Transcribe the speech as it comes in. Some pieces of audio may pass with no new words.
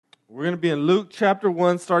We're going to be in Luke chapter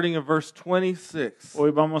 1, starting in verse 26. Hoy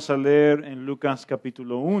vamos a leer en Lucas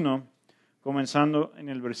capítulo 1, comenzando en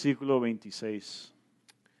el versículo 26.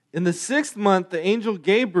 In the 6th month, the angel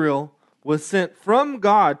Gabriel was sent from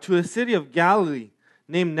God to a city of Galilee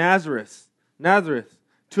named Nazareth,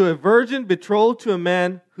 to a virgin betrothed to a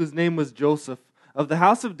man whose name was Joseph, of the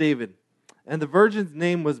house of David, and the virgin's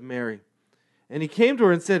name was Mary. And he came to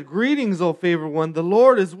her and said, "Greetings, O favored one, the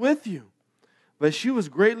Lord is with you." But she was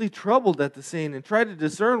greatly troubled at the saying and tried to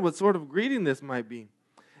discern what sort of greeting this might be.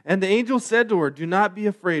 And the angel said to her, "Do not be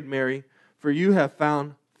afraid, Mary, for you have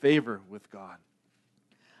found favor with God."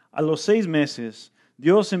 A los 6 meses,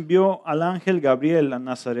 Dios envió al ángel Gabriel a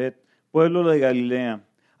Nazaret, pueblo de Galilea,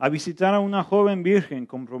 a visitar a una joven virgen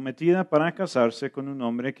comprometida para casarse con un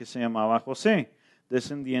hombre que se llamaba José,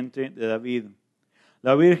 descendiente de David.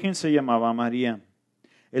 La virgen se llamaba María.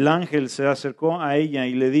 El ángel se acercó a ella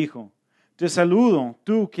y le dijo: "Te saludo,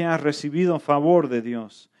 tú que has recibido favor de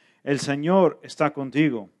Dios. El Señor está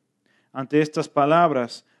contigo." Ante estas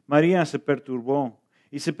palabras, María se perturbó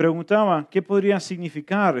y se preguntaba qué podría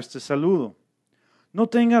significar este saludo. "No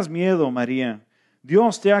tengas miedo, María.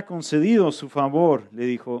 Dios te ha concedido su favor", le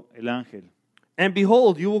dijo el ángel. "And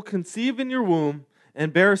behold, you will conceive in your womb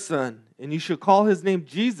and bear a son, and you shall call his name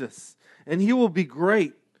Jesus, and he will be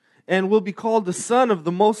great, and will be called the Son of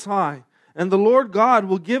the Most High. And the Lord God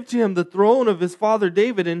will give to him the throne of his father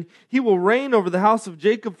David, and he will reign over the house of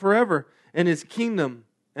Jacob forever, and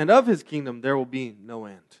of his kingdom there will be no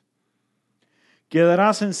end."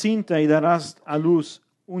 Quedarás encinta y darás a luz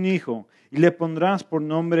un hijo, y le pondrás por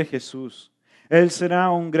nombre Jesús. Él será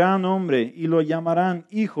un gran hombre, y lo llamarán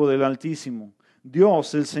Hijo del Altísimo.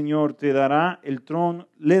 Dios, el Señor, le dará el trono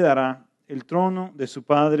de su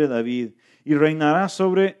padre David, y reinará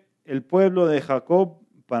sobre el pueblo de Jacob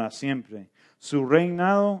para siempre. Su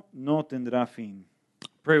reinado no tendrá fin.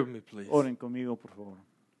 Pray with me, please. Oren conmigo, por favor.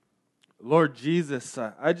 Lord Jesus,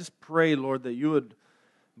 I just pray, Lord, that you would,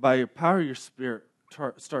 by your power of your Spirit,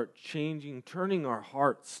 start turning our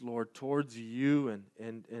hearts, Lord, towards you, and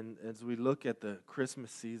as we look at the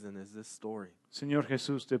Christmas season as this story. Señor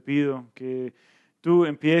Jesús, te pido que tú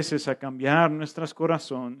empieces a cambiar nuestros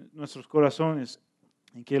corazones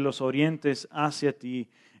y que los orientes hacia ti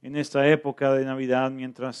en esta época de Navidad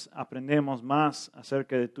mientras aprendemos más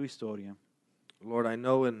acerca de tu historia. Lord, I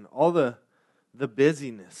know in all the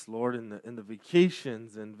busyness, Lord, in the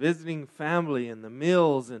vacations and visiting family and the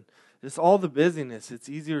meals and just all the busyness, it's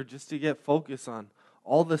easier just to get focused on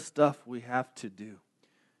all the stuff we have to do.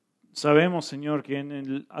 Sabemos, Señor, que en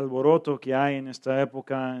el alboroto que hay en esta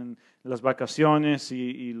época, en las vacaciones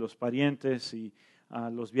y los parientes y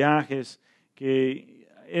los viajes, que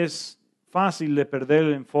es fácil de perder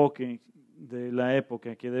el enfoque de la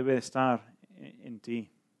época que debe estar en ti.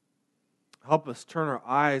 Help us turn our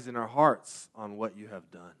eyes and our hearts on what you have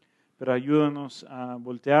done. Pero ayúdanos a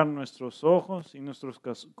voltear nuestros ojos y nuestros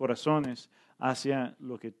corazones hacia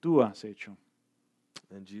lo que tú has hecho.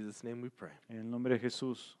 In Jesus' name we pray. En el nombre de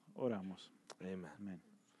Jesús oramos. Amen. Amén.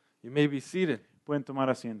 You may be seated. Pueden tomar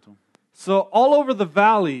asiento. So all over the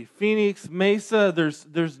valley, Phoenix, Mesa,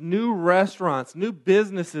 there's new restaurants, new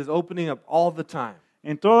businesses opening up all the time.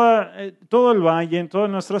 En todo el valle, en toda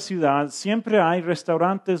nuestra ciudad, siempre hay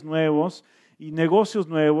restaurantes nuevos y negocios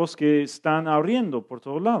nuevos que están abriendo por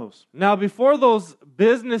todos lados. Now, before those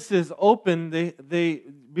businesses open, they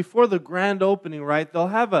before the grand opening, right,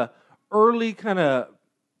 they'll have a early kind of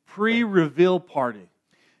pre-reveal party.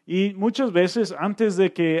 Y muchas veces, antes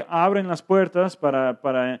de que abren las puertas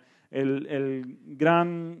para el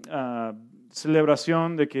gran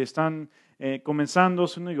celebración de que están comenzando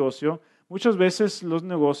su negocio, muchas veces los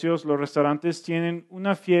negocios, los restaurantes tienen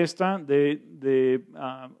una fiesta de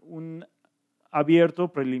un abierto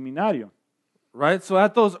preliminario. Right? So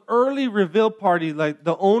at those early reveal parties, like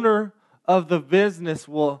the owner of the business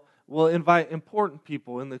will invite important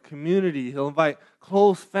people in the community. He'll invite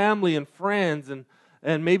close family and friends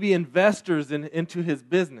and maybe investors into his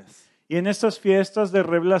business. Y en estas fiestas de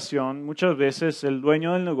revelación, muchas veces el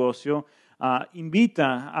dueño del negocio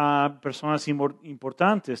invita a personas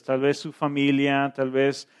importantes, tal vez su familia, tal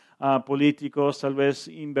vez políticos, tal vez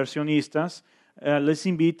inversionistas, les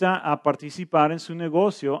invita a participar en su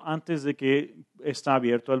negocio antes de que está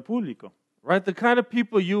abierto al público. Right, the kind of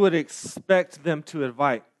people you would expect them to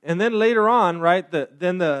invite. And then later on, right, the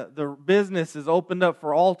business is opened up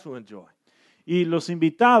for all to enjoy. Y los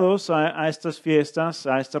invitados a estas fiestas,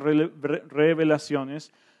 a estas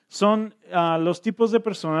revelaciones, son los tipos de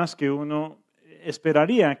personas que uno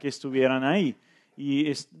esperaría que estuvieran ahí.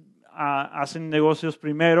 Y hacen negocios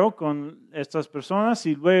primero con estas personas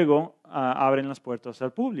y luego abren las puertas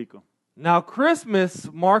al público. Now,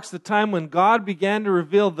 Christmas marks the time when God began to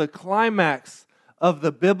reveal the climax of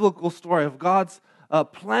the biblical story, of God's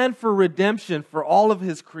plan for redemption for all of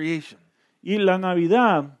His creation. Y la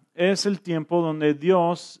Navidad es el tiempo donde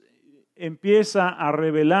Dios empieza a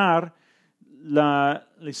revelar la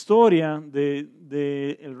historia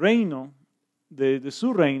de el reino, de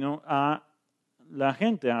su reino a la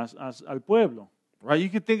gente, al pueblo. Right? You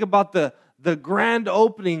could think about the grand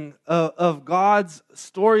opening of God's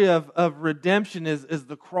story of redemption is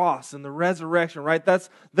the cross and the resurrection, right? That's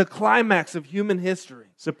the climax of human history.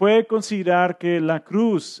 Se puede considerar que la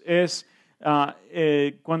cruz es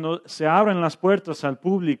cuando se abren las puertas al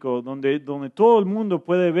público, donde todo el mundo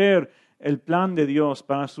puede ver el plan de Dios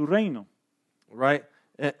para su reino. Right?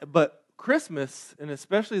 But Christmas, and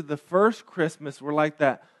especially the first Christmas, were like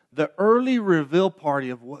that, the early reveal party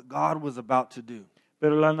of what God was about to do.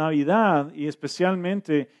 Pero la Navidad, y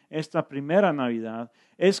especialmente esta primera Navidad,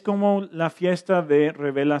 es como la fiesta de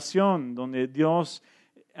revelación, donde Dios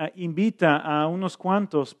invita a unos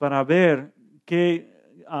cuantos para ver qué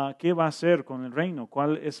va a hacer con el reino,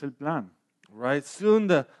 cuál es el plan. Right? Soon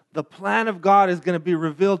the plan of God is going to be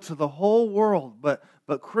revealed to the whole world. But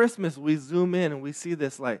Christmas, we zoom in and we see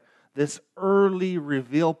this early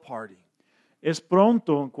reveal party. Es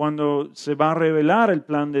pronto cuando se va a revelar el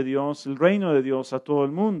plan de Dios, el reino de Dios a todo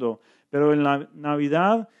el mundo. Pero en la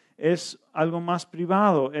Navidad es algo más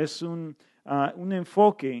privado, es un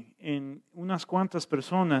enfoque en unas cuantas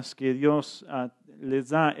personas que Dios les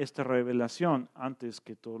da esta revelación antes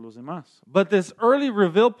que todos los demás. But this early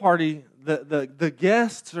reveal party, the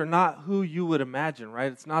guests are not who you would imagine,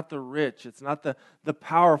 right? It's not the rich, it's not the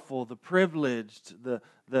powerful, the privileged,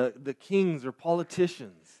 the kings or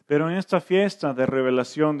politicians. Pero en esta fiesta de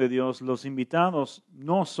revelación de Dios, los invitados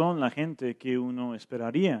no son la gente que uno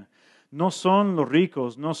esperaría. No son los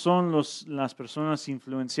ricos, no son las personas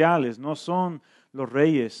influenciales, no son los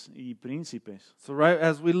reyes y príncipes. So right,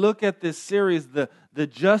 as we look at this series, the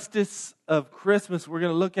justice of Christmas, we're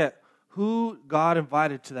going to look at who God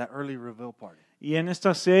invited to that early reveal party. Y en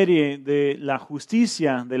esta serie de la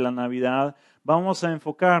justicia de la Navidad, vamos a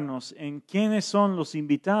enfocarnos en quiénes son los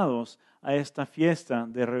invitados a esta fiesta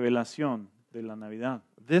de revelación de la Navidad.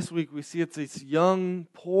 This week we see it's this young,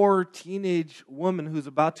 poor teenage woman who's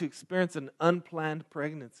about to experience an unplanned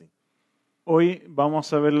pregnancy. Hoy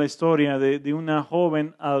vamos a ver la historia de una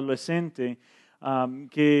joven adolescente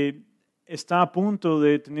que está a punto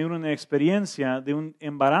de tener una experiencia de un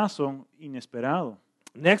embarazo inesperado.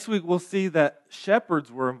 Next week we'll see that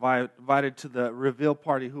shepherds were invited to the reveal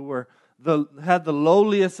party who had the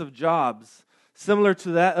lowliest of jobs, similar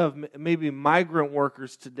to that of maybe migrant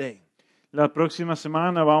workers today. La próxima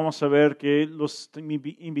semana vamos a ver que los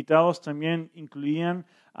invitados también incluían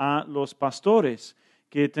a los pastores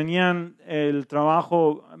que tenían el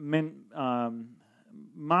trabajo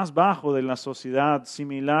más bajo de la sociedad,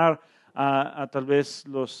 similar a tal vez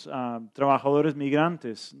los trabajadores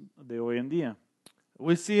migrantes de hoy en día.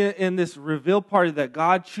 We see in this reveal party that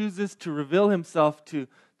God chooses to reveal Himself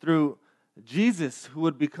through Jesus, who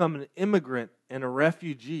would become an immigrant and a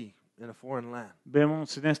refugee in a foreign land.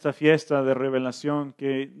 Vemos en esta fiesta de revelación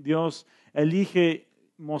que Dios elige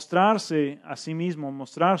mostrarse a sí mismo,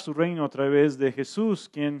 mostrar su reino a través de Jesús,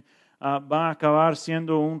 quien va a acabar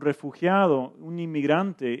siendo un refugiado, un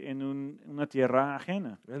inmigrante en una tierra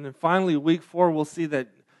ajena. And then finally, week 4, we'll see that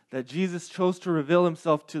Jesus chose to reveal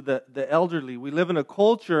Himself to the elderly. We live in a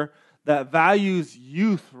culture that values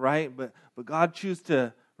youth, right? But God chose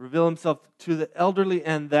to reveal Himself to the elderly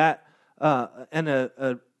and a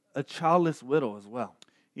childless widow as well.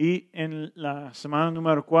 Y en la semana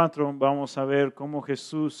número 4 vamos a ver cómo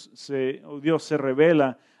Dios se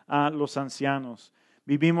revela a los ancianos.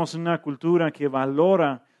 Vivimos en una cultura que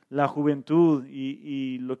valora la juventud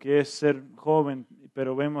y lo que es ser joven,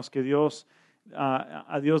 pero vemos que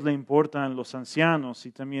a Dios le importan los ancianos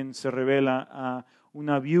y también se revela a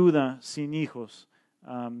una viuda sin hijos,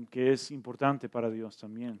 que es importante para Dios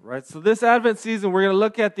también. Right. So this Advent season, we're going to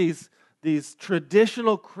look at these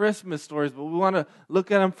traditional Christmas stories, but we want to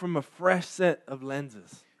look at them from a fresh set of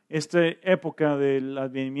lenses. Esta época del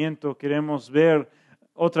advenimiento queremos ver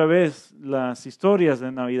otra vez las historias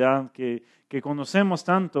de Navidad que conocemos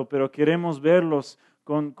tanto, pero queremos verlos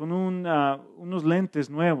con unos lentes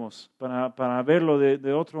nuevos para verlo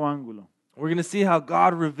de otro ángulo. We're going to see how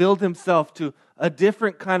God revealed Himself to a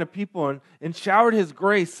different kind of people and showered His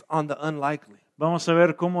grace on the unlikely. Vamos a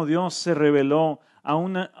ver cómo Dios se reveló a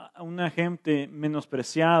una gente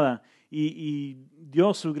menospreciada y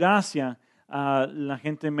dio su gracia a la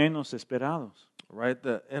gente menos esperados. Right?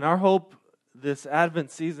 And our hope this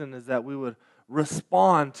Advent season is that we would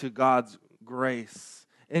respond to God's grace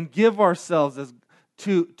and give ourselves as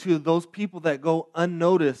to those people that go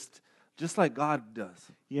unnoticed, just like God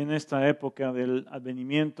does. Y en esta época del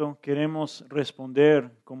advenimiento queremos responder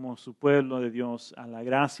como su pueblo de Dios a la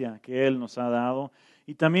gracia que Él nos ha dado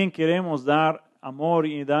y también queremos dar amor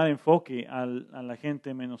y dar enfoque a la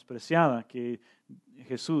gente menospreciada que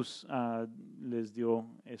Jesús les dio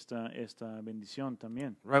esta bendición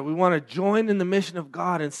también. Right? We want to join in the mission of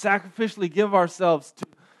God and sacrificially give ourselves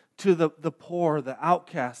to the poor, the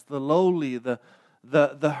outcast, the lowly, the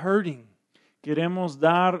hurting. Queremos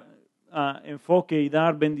dar enfoque y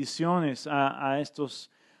dar bendiciones a estas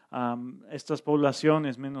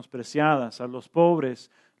poblaciones menospreciadas, a los pobres,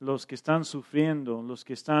 los que están sufriendo, los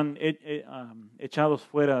que están echados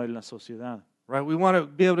fuera de la sociedad. Right? We want to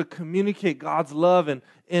be able to communicate God's love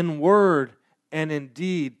in word and in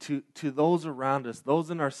deed to those around us, those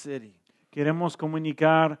in our city. Queremos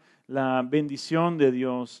comunicar la bendición de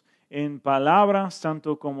Dios en palabras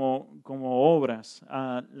tanto como obras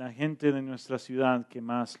a la gente de nuestra ciudad que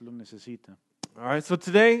más lo necesita. All right, so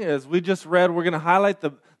today, as we just read, we're going to highlight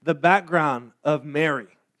the background of Mary.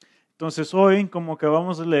 Entonces hoy, como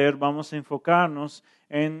acabamos de leer, vamos a enfocarnos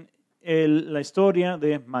en la historia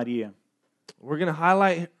de María. We're going to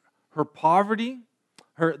highlight her poverty,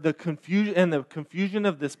 the confusion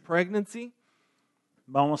of this pregnancy.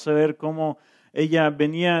 Vamos a ver cómo ella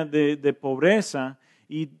venía de pobreza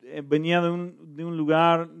y venía de un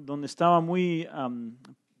lugar donde estaba muy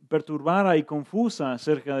perturbada y confusa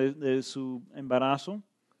acerca de su embarazo.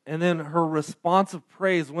 And then her response of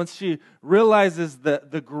praise once she realizes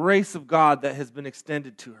the grace of God that has been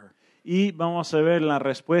extended to her. Y vamos a ver la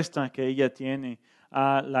respuesta que ella tiene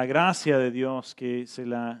a la gracia de Dios que se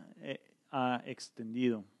la ha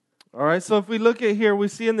extendido. All right, so if we look at here, we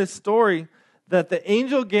see in this story that the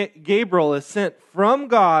angel Gabriel is sent from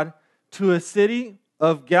God to a city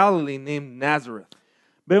of Galilee named Nazareth.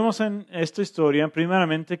 Vemos en esta historia,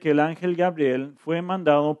 primeramente, que el ángel Gabriel fue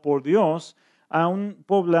mandado por Dios a un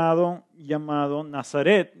poblado llamado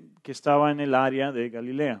Nazaret, que estaba en el área de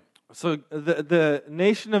Galilea. So the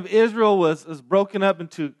nation of Israel was broken up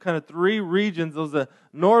into kind of three regions. There was the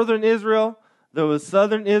northern Israel, there was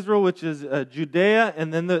southern Israel, which is Judea,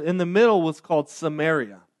 and then in the middle was called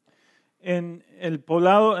Samaria. En el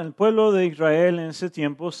pueblo de Israel en ese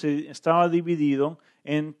tiempo se estaba dividido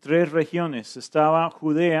en tres regiones. Estaba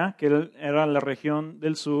Judea, que era la región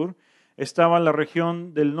del sur, estaba la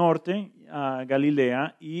región del norte,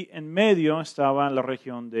 Galilea, y en medio estaba la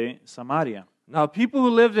región de Samaria. Now, people who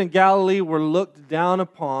lived in Galilee were looked down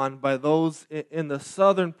upon by those in the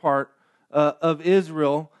southern part of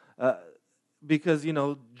Israel because,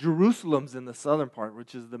 Jerusalem's in the southern part,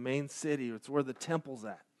 which is the main city. It's where the temple's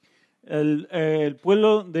at. El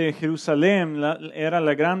pueblo de Jerusalén era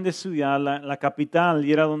la grande ciudad, la capital,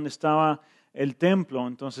 y era donde estaba el templo.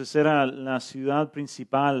 Entonces era la ciudad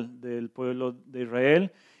principal del pueblo de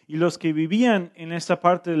Israel. Y los que vivían en esta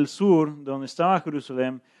parte del sur, donde estaba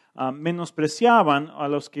Jerusalén, menospreciaban a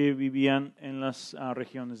los que vivían en las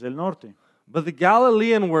regiones del norte. But the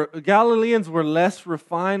Galileans were less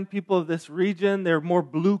refined people of this region. They're more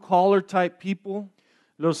blue-collar type people.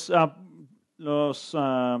 Los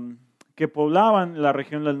que poblaban la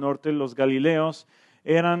región del norte, los galileos,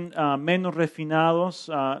 eran menos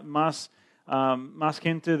refinados, más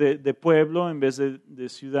gente de pueblo en vez de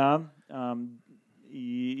ciudad,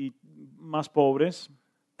 y más pobres.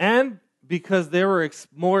 And because they were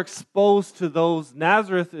more exposed to those,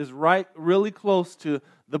 Nazareth is really close to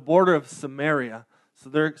the border of Samaria. So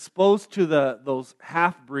they're exposed to those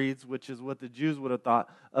half-breeds, which is what the Jews would have thought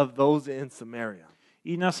of those in Samaria.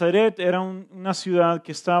 Y Nazaret era una ciudad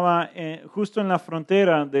que estaba justo en la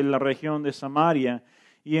frontera de la región de Samaria.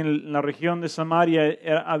 Y en la región de Samaria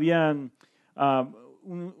había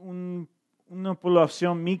una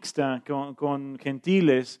población mixta con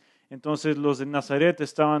gentiles. Entonces los de Nazaret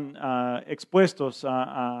estaban expuestos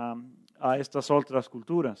a estas otras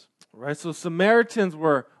culturas. Right, so Samaritans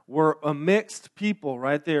were a mixed people,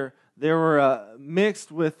 right? They were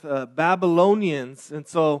mixed with Babylonians, and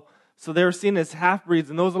so they were seen as half-breeds,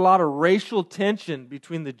 and there was a lot of racial tension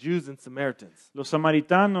between the Jews and Samaritans. Los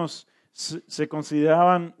samaritanos se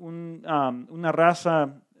consideraban una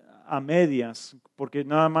raza a medias, porque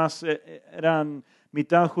nada más eran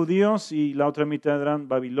mitad judíos y la otra mitad eran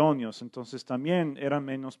babilonios. Entonces también eran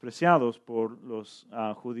menospreciados por los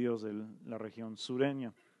judíos de la región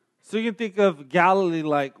sureña. So you can think of Galilee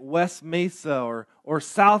like West Mesa or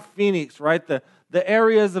South Phoenix, right? The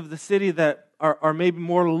areas of the city that are maybe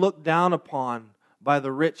more looked down upon by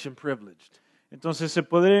the rich and privileged. Entonces se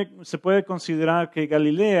puede considerar que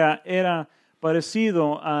Galilea era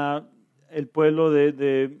parecido a el pueblo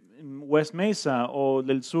de West Mesa o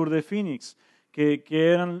del sur de Phoenix, que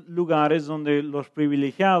eran lugares donde los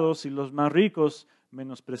privilegiados y los más ricos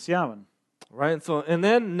menospreciaban. Right? And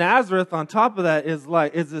then Nazareth on top of that is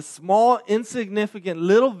a small, insignificant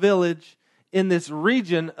little village in this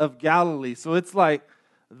region of Galilee. So it's like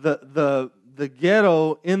the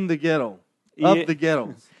ghetto in the ghetto of the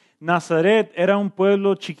ghettos. Nazaret era un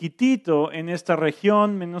pueblo chiquitito en esta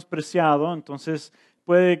región menospreciado, entonces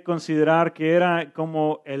puede considerar que era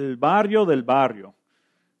como el barrio del barrio.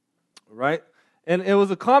 Right? And it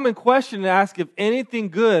was a common question to ask if anything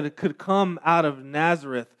good could come out of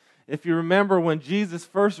Nazareth. If you remember when Jesus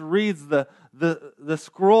first reads the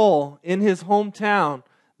scroll in his hometown,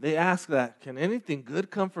 they ask that, can anything good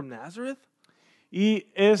come from Nazareth? Y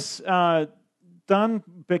es tan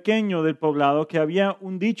pequeño del poblado que había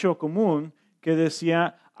un dicho común que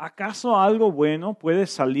decía, ¿acaso algo bueno puede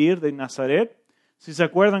salir de Nazaret? Si se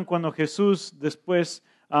acuerdan cuando Jesús después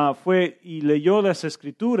fue y leyó las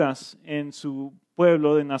escrituras en su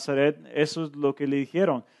pueblo de Nazaret, eso es lo que le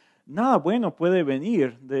dijeron. Nada bueno puede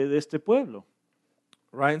venir de este pueblo.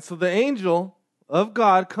 Right, and so the angel of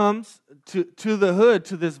God comes to the hood,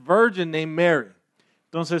 to this virgin named Mary.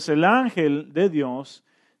 Entonces el ángel de Dios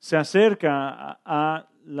se acerca a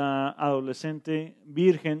la adolescente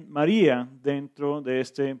virgen María dentro de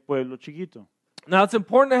este pueblo chiquito. Now it's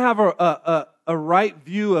important to have a right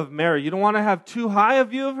view of Mary. You don't want to have too high a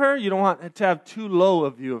view of her. You don't want to have too low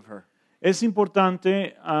a view of her. Es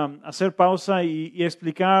importante hacer pausa y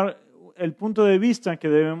explicar el punto de vista que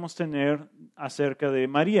debemos tener acerca de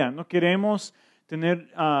María. No queremos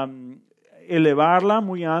elevarla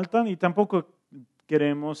muy alta y tampoco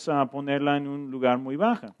queremos ponerla en un lugar muy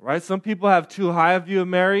baja. Right? Some people have too high a view of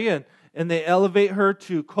Mary and they elevate her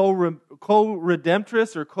to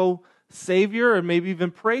co-redemptress or co-savior or maybe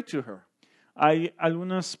even pray to her. Hay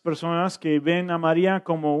algunas personas que ven a María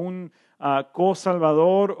como un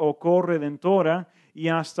co-salvador o co-redentora y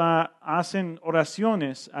hasta hacen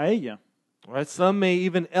oraciones a ella. Right? Some may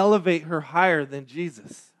even elevate her higher than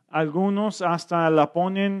Jesus. Algunos hasta la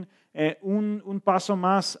ponen un paso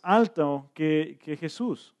más alto que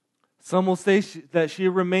Jesús. Some will say that she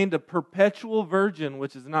remained a perpetual virgin,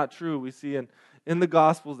 which is not true. We see in the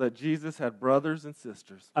Gospels that Jesus had brothers and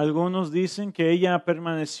sisters. Algunos dicen que ella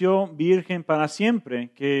permaneció virgen para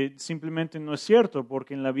siempre, que simplemente no es cierto,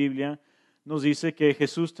 porque en la Biblia nos dice que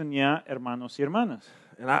Jesús tenía hermanos y hermanas.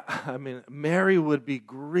 And I mean, Mary would be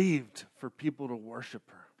grieved for people to worship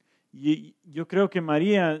her. Y yo creo que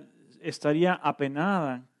María estaría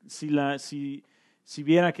apenada si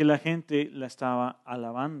viera que la gente la estaba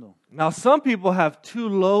alabando. Now, some people have too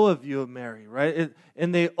low a view of Mary, right?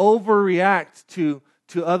 And they overreact to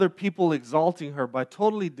other people exalting her by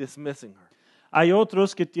totally dismissing her. Hay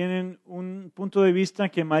otros que tienen un punto de vista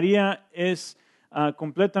que María es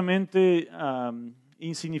completamente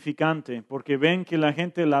insignificante, porque ven que la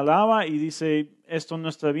gente la alaba y dice, esto no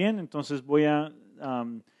está bien, entonces voy a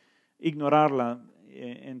ignorarla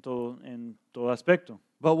en todo aspecto.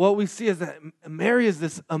 But what we see is that Mary is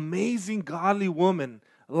this amazing godly woman,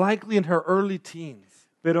 likely in her early teens.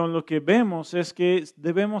 Pero lo que vemos es que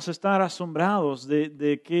debemos estar asombrados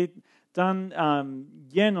de qué tan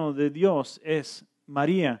lleno de Dios es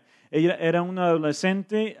María. Ella era una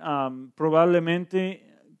adolescente, probablemente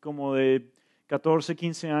como de 14,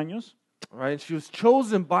 15 años. Right? She was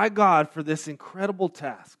chosen by God for this incredible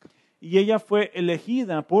task. Y ella fue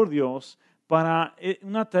elegida por Dios para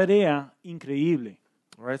una tarea increíble.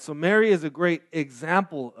 Right? So Mary is a great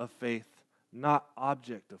example of faith, not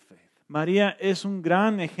object of faith. María es un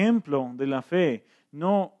gran ejemplo de la fe,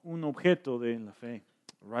 no un objeto de la fe.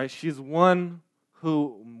 Right? She's one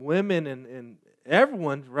who women and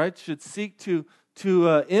everyone, right, should seek to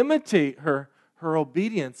imitate her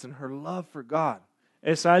obedience and her love for God.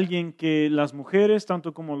 Es alguien que las mujeres,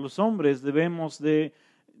 tanto como los hombres, debemos de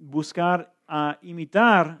buscar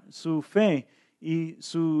imitar su fe y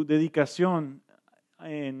su dedicación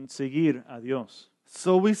en seguir a Dios.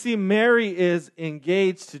 So we see Mary is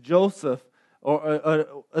engaged to Joseph,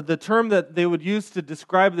 or the term that they would use to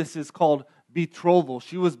describe this is called betrothal.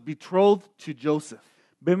 She was betrothed to Joseph.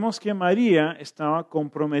 Vemos que María estaba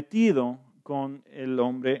comprometido con el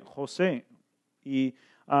hombre José y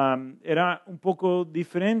era un poco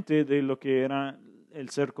diferente de lo que era el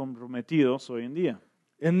ser comprometidos hoy en día.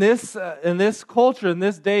 In this culture, in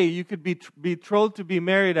this day, you could be betrothed to be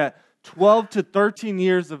married at 12 to 13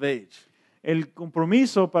 years of age. El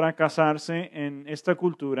compromiso para casarse en esta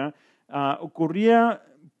cultura ocurría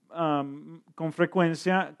con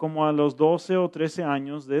frecuencia como a los 12 o 13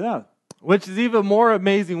 años de edad. Which is even more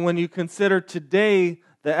amazing when you consider today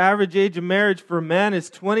the average age of marriage for a man is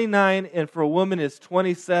 29 and for a woman is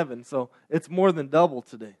 27. So it's more than double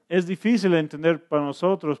today. Es difícil de entender para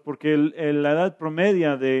nosotros porque la edad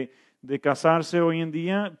promedia de casarse hoy en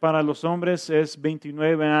día para los hombres es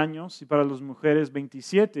 29 años y para las mujeres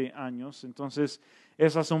 27 años. Entonces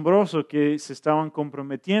es asombroso que se estaban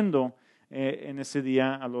comprometiendo en ese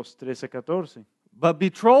día a los 13, 14. But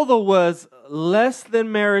betrothal was less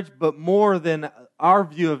than marriage, but more than our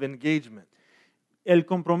view of engagement. El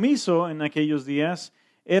compromiso en aquellos días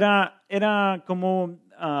era como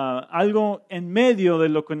algo en medio de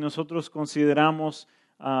lo que nosotros consideramos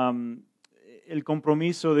el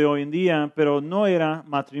compromiso de hoy en día, pero no era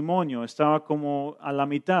matrimonio, estaba como a la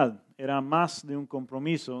mitad, era más de un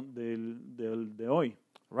compromiso de hoy.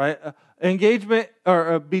 Right? Engagement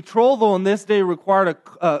or betrothal in this day required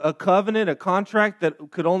a covenant, a contract that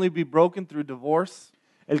could only be broken through divorce.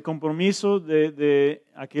 El compromiso de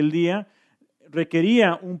aquel día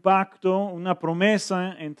requería un pacto, una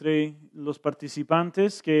promesa entre los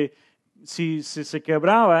participantes que si se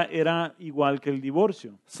quebraba era igual que el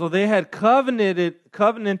divorcio. So they had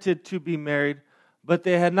covenanted to be married, but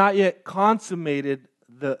they had not yet consummated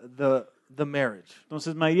the marriage.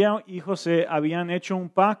 Entonces María y José habían hecho un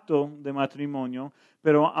pacto de matrimonio,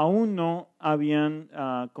 pero aún no habían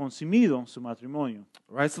consumido su matrimonio.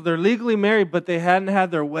 Right? So they're legally married, but they hadn't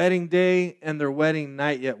had their wedding day and their wedding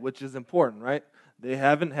night yet, which is important, right? They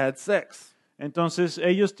haven't had sex. Entonces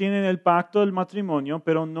ellos tienen el pacto del matrimonio,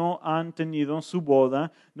 pero no han tenido su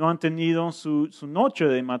boda, no han tenido su noche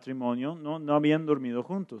de matrimonio, no habían dormido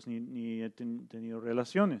juntos ni tenido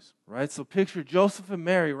relaciones. Right? So picture Joseph and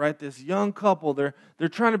Mary, right? This young couple, they're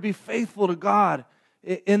trying to be faithful to God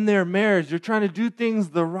in their marriage. They're trying to do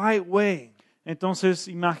things the right way. Entonces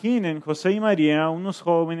imaginen, José y María, unos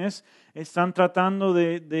jóvenes, están tratando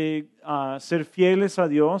de ser fieles a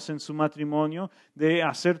Dios en su matrimonio, de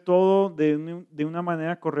hacer todo de una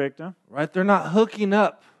manera correcta. Right? They're not hooking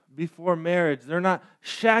up before marriage. They're not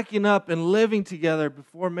shacking up and living together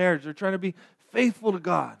before marriage. They're trying to be faithful to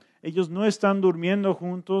God. Ellos no están durmiendo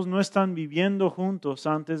juntos, no están viviendo juntos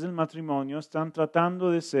antes del matrimonio, están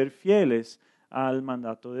tratando de ser fieles al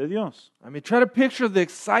mandato de Dios. I mean, try to picture the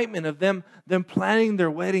excitement of them planning their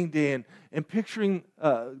wedding day and picturing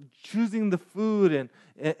choosing the food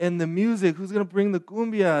and the music. Who's going to bring the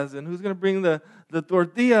cumbias and who's going to bring the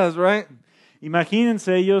tortillas, right?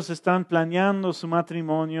 Imagínense, ellos están planeando su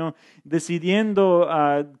matrimonio, decidiendo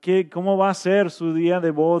cómo va a ser su día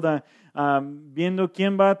de boda, viendo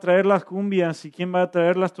quién va a traer las cumbias y quién va a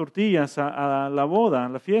traer las tortillas a la boda, a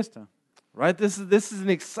la fiesta. Right? This is an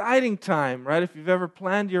exciting time, right? If you've ever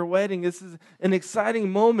planned your wedding, this is an exciting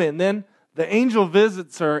moment. And then the angel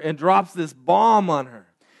visits her and drops this bomb on her.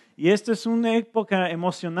 Y esta es una época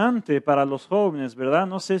emocionante para los jóvenes, ¿verdad?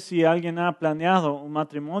 No sé si alguien ha planeado un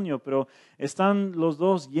matrimonio, pero están los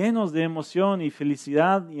dos llenos de emoción y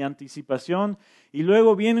felicidad y anticipación. Y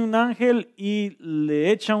luego viene un ángel y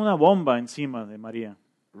le echa una bomba encima de María.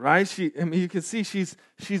 Right? You can see she's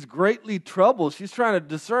greatly troubled. She's trying to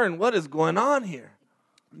discern what is going on here.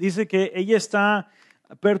 Dice que ella está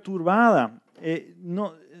perturbada,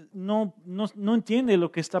 no entiende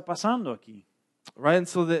lo que está pasando aquí. Right? And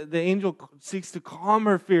so the angel seeks to calm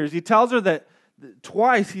her fears. He tells her that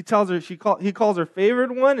twice. He tells her he calls her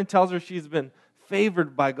favored one and tells her she's been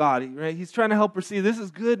favored by God. Right? He's trying to help her see this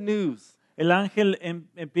is good news. El ángel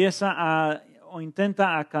empieza o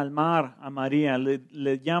intenta acalmar a María,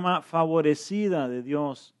 le llama favorecida de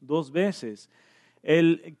Dios 2 veces.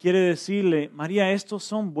 Él quiere decirle, María, estos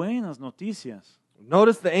son buenas noticias.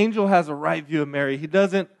 Notice the angel has a right view of Mary. He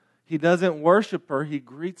doesn't worship her, he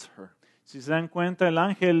greets her. Si se dan cuenta, el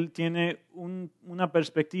ángel tiene una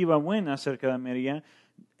perspectiva buena acerca de María.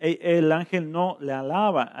 El ángel no le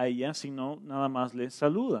alaba a ella, sino nada más le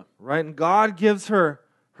saluda. Right? And God gives her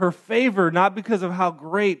favor, not because of how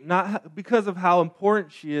great, not because of how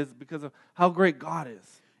important she is, because of how great God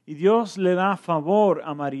is. Y Dios le da favor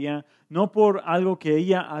a María, no por algo que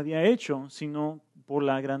ella había hecho, sino por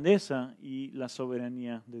la grandeza y la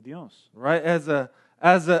soberanía de Dios. Right? As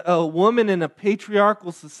a woman in a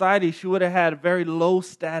patriarchal society, she would have had a very low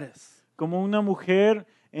status. Como una mujer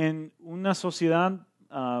en una sociedad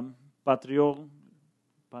patriarcal.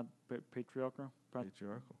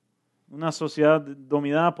 Una sociedad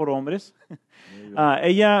dominada por hombres,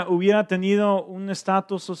 ella hubiera tenido un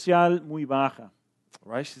estatus social muy baja.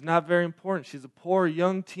 Right? She's not very important. She's a poor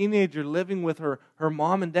young teenager living with her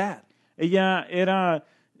mom and dad. Ella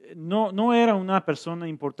no era una persona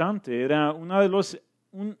importante, era un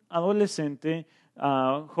adolescente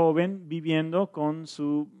joven viviendo con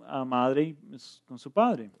su madre y con su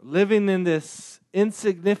padre. living in this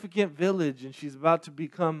insignificant village, and she's about to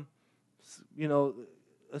become, you know,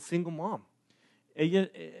 a single mom. Ella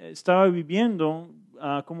estaba viviendo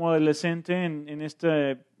como adolescente en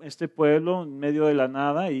este pueblo en medio de la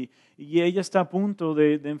nada y ella está a punto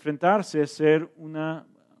de enfrentarse a ser una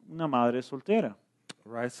madre soltera.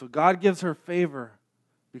 Right? So God gives her favor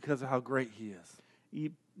because of how great He is.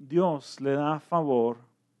 Y Dios le da favor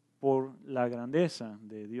por la grandeza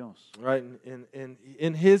de Dios. Right? And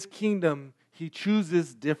in His kingdom, He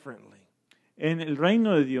chooses differently. En el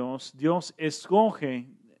reino de Dios, Dios escoge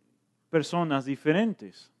personas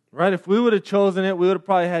diferentes. Right? If we would have chosen it, we would have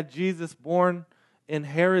probably had Jesus born in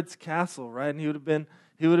Herod's castle, right? And he would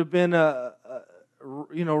have been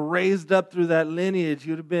raised up through that lineage. He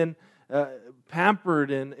would have been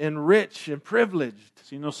pampered and rich and privileged.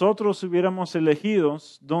 Si nosotros hubiéramos elegido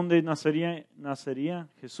dónde nacería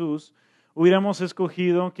Jesús, hubiéramos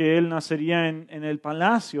escogido que Él nacería en el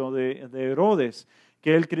palacio de Herodes,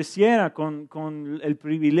 que Él creciera con el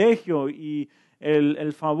privilegio y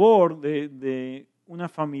el favor de una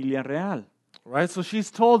familia real. Right? So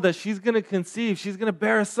she's told that she's going to conceive, she's going to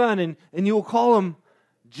bear a son, and you will call him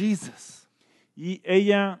Jesus. Y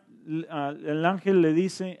ella, el ángel le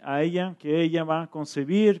dice a ella que ella va a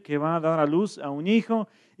concebir, que va a dar a luz a un hijo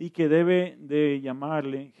y que debe de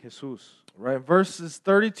llamarle Jesús. Right? Verses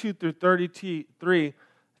 32 through 33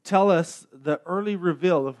 tell us the early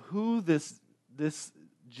reveal of who this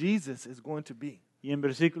Jesus is going to be. Y en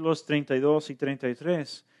versículos 32 y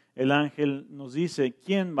 33, el ángel nos dice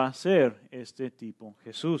quién va a ser este tipo,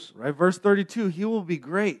 Jesús. Right? Verse 32, He will be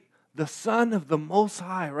great, the Son of the Most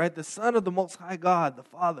High, right? The Son of the Most High God, the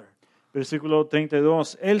Father. Versículo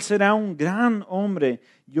 32, Él será un gran hombre,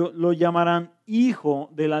 lo llamarán Hijo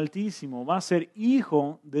del Altísimo, va a ser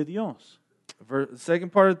Hijo de Dios.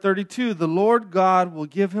 Second part of 32, the Lord God will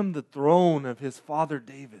give him the throne of his father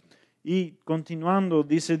David. Y continuando,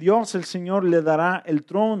 dice Dios el Señor le dará el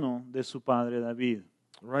trono de su padre David.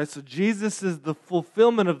 Right? So Jesus is the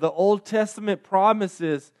fulfillment of the Old Testament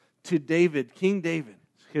promises to David, King David.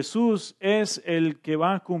 Jesús es el que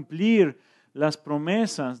va a cumplir las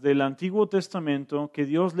promesas del Antiguo Testamento que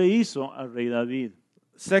Dios le hizo al rey David.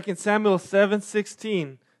 2 Samuel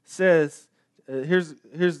 7:16 says,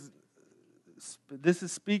 this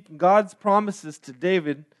is speaking God's promises to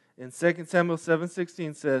David. In 2 Samuel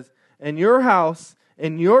 7:16 says, "And your house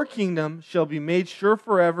and your kingdom shall be made sure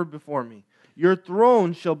forever before me. Your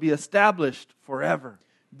throne shall be established forever."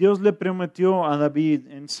 Dios le prometió a David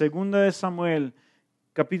en 2 de Samuel,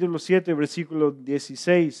 capítulo 7, versículo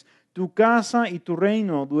 16, tu casa y tu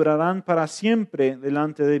reino durarán para siempre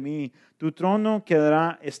delante de mí, tu trono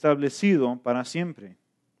quedará establecido para siempre.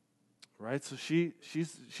 Right? So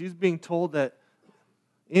she's being told that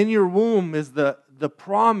in your womb is the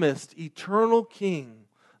promised eternal king,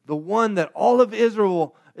 the one that all of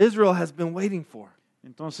Israel has been waiting for.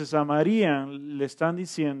 Entonces a María le están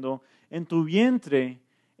diciendo, en tu vientre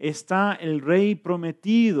está el rey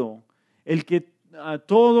prometido, el que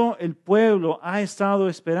todo el pueblo ha estado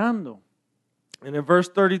esperando. And in verse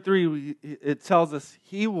 33, it tells us,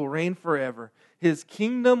 He will reign forever. His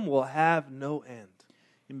kingdom will have no end.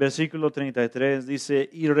 En versículo 33 dice,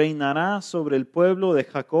 y reinará sobre el pueblo de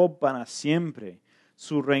Jacob para siempre.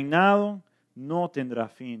 Su reinado no tendrá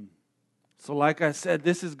fin. So like I said,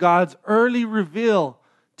 this is God's early reveal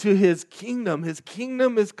to His kingdom. His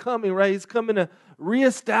kingdom is coming, right? He's coming to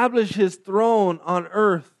reestablish His throne on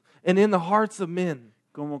earth and in the hearts of men.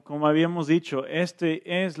 Como habíamos dicho, este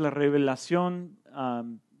es la revelación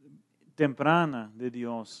temprana de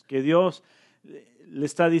Dios, que Dios le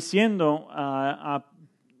está diciendo a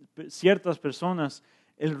ciertas personas,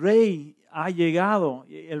 el rey ha llegado,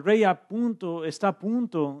 el rey está a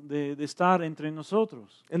punto de estar entre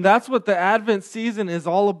nosotros. And that's what the Advent season is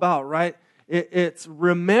all about, right? It's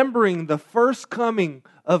remembering the first coming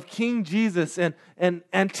of King Jesus and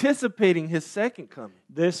anticipating His second coming.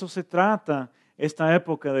 De eso se trata esta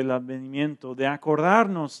época del advenimiento, de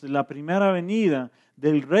acordarnos de la primera venida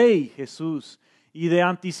del Rey Jesús y de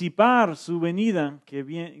anticipar su venida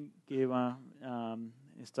que va a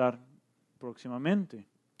estar próximamente.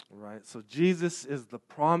 Right, so Jesus is the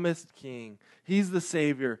promised King. He's the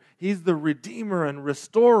Savior. He's the Redeemer and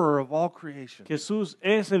Restorer of all creation. Jesús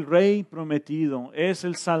es el Rey prometido, es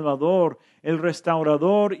el Salvador, el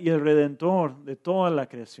Restaurador y el Redentor de toda la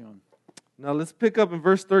creación. Now let's pick up in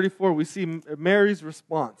verse 34. We see Mary's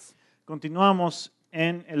response. Continuamos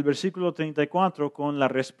en el versículo 34 con la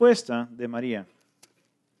respuesta de María.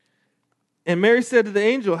 And Mary said to the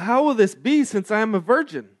angel, "How will this be since I am a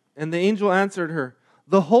virgin?" And the angel answered her,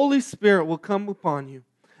 the Holy Spirit will come upon you,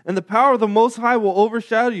 and the power of the Most High will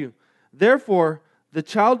overshadow you. Therefore, the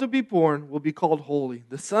child to be born will be called Holy,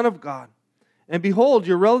 the Son of God. And behold,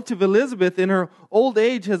 your relative Elizabeth in her old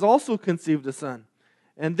age has also conceived a son.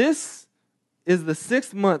 And this is the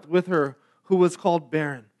 6th month with her who was called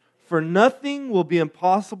barren. For nothing will be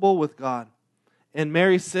impossible with God. And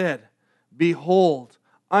Mary said, Behold,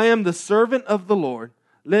 I am the servant of the Lord.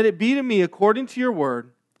 Let it be to me according to your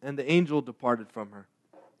word. And the angel departed from her.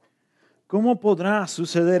 ¿Cómo podrá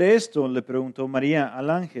suceder esto?, le preguntó María al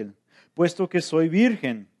ángel, puesto que soy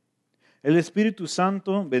virgen. El Espíritu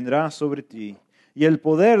Santo vendrá sobre ti, y el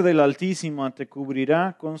poder del Altísimo te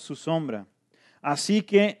cubrirá con su sombra. Así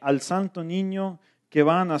que al santo niño que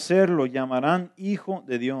va a nacer lo llamarán Hijo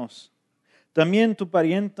de Dios. También tu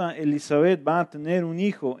parienta Elizabeth va a tener un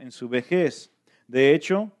hijo en su vejez. De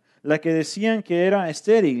hecho, la que decían que era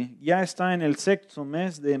estéril ya está en el 6º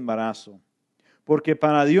mes de embarazo, porque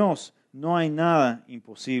para Dios no hay nada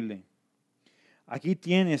imposible. Aquí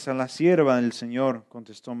tienes a la sierva del Señor,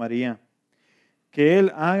 contestó María, que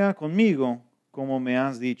Él haga conmigo como me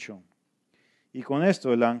has dicho. Y con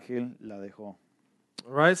esto el ángel la dejó.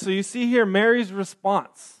 All right, so you see here Mary's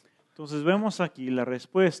response. Entonces vemos aquí la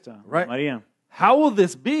respuesta de Right. María. How will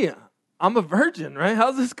this be? I'm a virgin, right?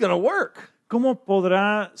 How's this going to work? ¿Cómo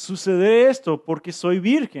podrá suceder esto? Porque soy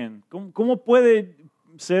virgen. ¿Cómo puede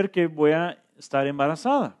ser que voy a estar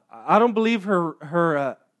embarazada? I don't believe her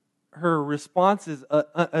response is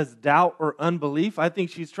as doubt or unbelief. I think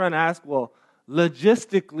she's trying to ask, well,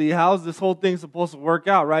 logistically, how's this whole thing supposed to work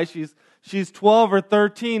out, right? She's 12 or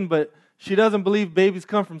 13, but she doesn't believe babies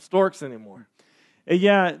come from storks anymore.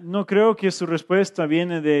 Ella no creo que su respuesta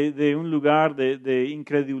viene de un lugar de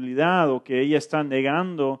incredulidad o que ella está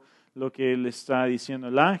negando lo que le está diciendo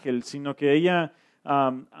el ángel, sino que ella,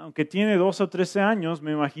 aunque tiene 12 o 13 años,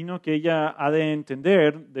 me imagino que ella ha de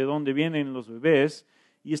entender de dónde vienen los bebés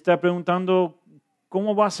y está preguntando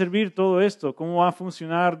cómo va a servir todo esto, cómo va a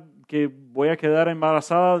funcionar, que voy a quedar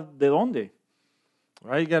embarazada, ¿de dónde?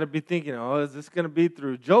 Right? You got to be thinking, oh, is this going to be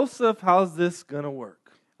through Joseph? How's this going to work?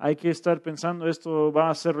 Hay que estar pensando, ¿esto va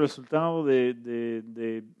a ser resultado de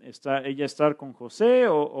ella estar con José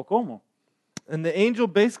o cómo? And the angel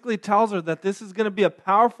basically tells her that this is going to be a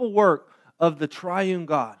powerful work of the triune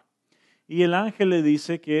God. Y el ángel le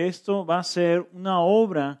dice que esto va a ser una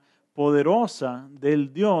obra poderosa del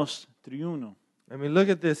Dios triuno. I mean, look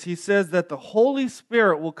at this. He says that the Holy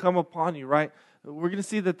Spirit will come upon you, right? We're going to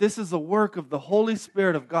see that this is a work of the Holy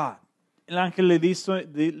Spirit of God. El ángel le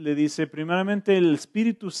dice, primeramente el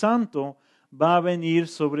Espíritu Santo va a venir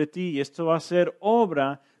sobre ti y esto va a ser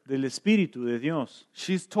obra del Espíritu de Dios.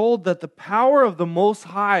 She's told that the power of the Most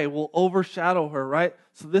High will overshadow her, right?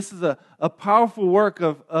 So this is a powerful work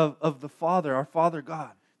of the Father, our Father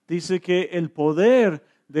God. Dice que el poder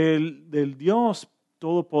del Dios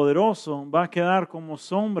Todopoderoso va a quedar como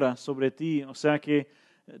sombra sobre ti. O sea que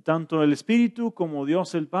tanto el Espíritu como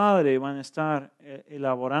Dios el Padre van a estar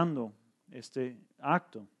elaborando este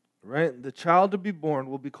acto. Right? The child to be born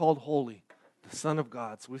will be called Holy, the Son of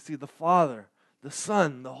God. So we see the Father, the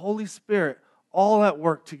Son, the Holy Spirit, all at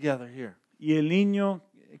work together here. Y el niño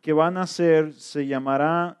que va a nacer se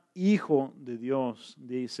llamará Hijo de Dios,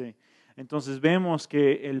 dice. Entonces vemos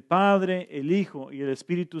que el Padre, el Hijo y el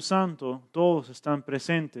Espíritu Santo todos están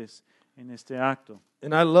presentes en este acto.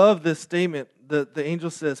 And I love this statement that the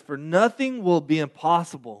angel says, for nothing will be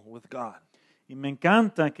impossible with God. Y me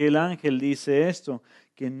encanta que el ángel dice esto,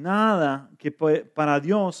 que para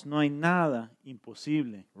Dios no hay nada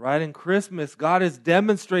imposible. Right? In Christmas, God is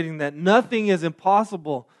demonstrating that nothing is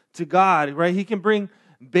impossible to God, right? He can bring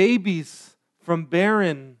babies from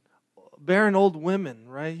barren old women,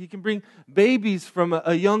 right? He can bring babies from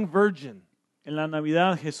a young virgin. En la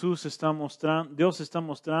Navidad Dios está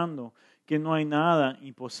mostrando que no hay nada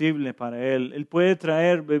imposible para Él. Él puede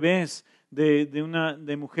traer bebés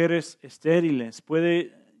de mujeres estériles,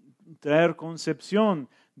 puede traer concepción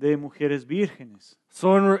de mujeres vírgenes.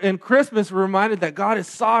 So in Christmas, we're reminded that God is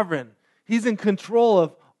sovereign. He's in control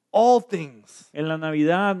of all things. En la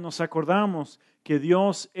Navidad nos acordamos que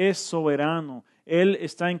Dios es soberano. Él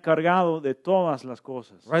está encargado de todas las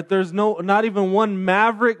cosas. Right? There's not even one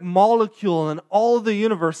maverick molecule in all of the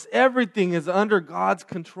universe. Everything is under God's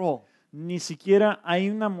control. Ni siquiera hay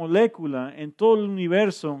una molécula en todo el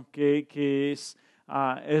universo que es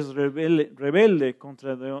rebelde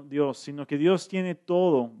contra Dios, sino que Dios tiene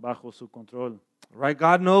todo bajo su control. Right?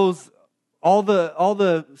 God knows all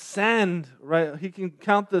the sand, right? He can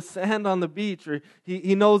count the sand on the beach, or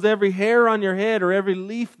he knows every hair on your head or every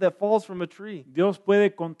leaf that falls from a tree. Dios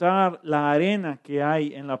puede contar la arena que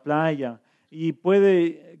hay en la playa y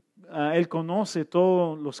puede Él conoce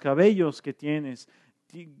todos los cabellos que tienes,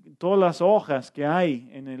 todas las hojas que hay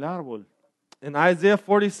en el árbol. In Isaiah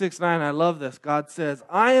 46:9, I love this. God says,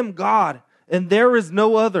 I am God, and there is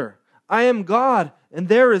no other. I am God, and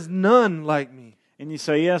there is none like me. En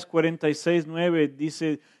Isaías 46:9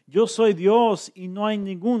 dice, yo soy Dios y no hay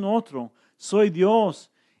ningún otro. Soy Dios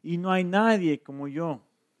y no hay nadie como yo.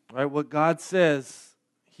 Right? What God says,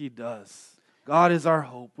 He does. God is our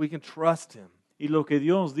hope. We can trust Him. Y lo que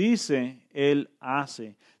Dios dice, Él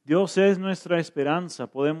hace. Dios es nuestra esperanza.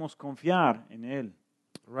 Podemos confiar en Él.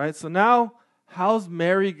 Right? So now, how's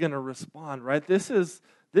Mary going to respond? Right? This is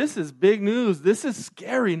big news. This is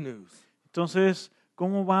scary news. Entonces,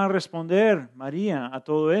 ¿cómo va a responder María a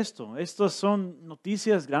todo esto? Estas son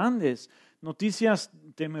noticias grandes, noticias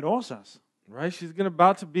temerosas. Right? She's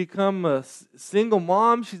about to become a single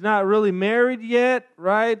mom. She's not really married yet,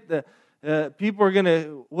 right? People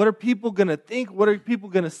are what are people going to think? What are people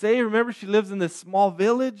going to say? Remember, she lives in this small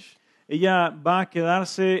village. Ella va a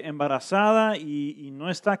quedarse embarazada y no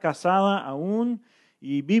está casada aún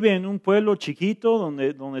y vive en un pueblo chiquito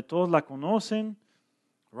donde todos la conocen.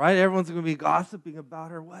 Right? Everyone's going to be gossiping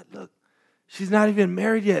about her. What? Look, she's not even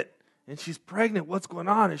married yet, and she's pregnant. What's going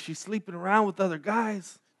on? Is she sleeping around with other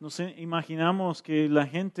guys? Nos imaginamos que la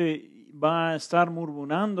gente va a estar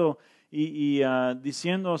murmurando y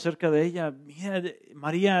diciendo acerca de ella, mira,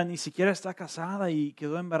 María ni siquiera está casada y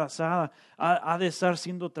quedó embarazada, ha de estar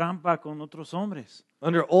haciendo trampa con otros hombres.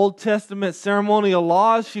 Under Old Testament ceremonial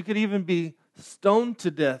laws, she could even be stoned to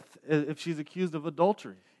death if she's accused of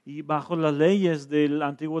adultery. Y bajo las leyes del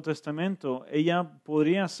Antiguo Testamento, ella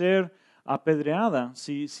podría ser apedreada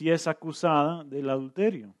si es acusada del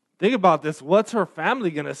adulterio. Think about this. What's her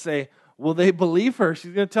family going to say? Will they believe her?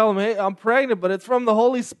 She's going to tell them, hey, I'm pregnant, but it's from the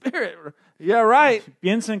Holy Spirit. Yeah, right.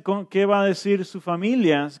 Piensen con qué va a decir su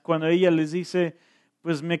familia cuando ella les dice,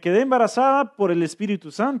 pues me quedé embarazada por el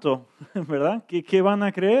Espíritu Santo, ¿verdad? ¿Qué van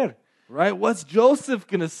a creer? Right? What's Joseph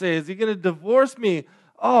going to say? Is he going to divorce me?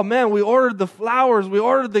 Oh, man, we ordered the flowers. We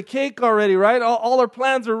ordered the cake already, right? All our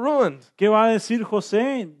plans are ruined. ¿Qué va a decir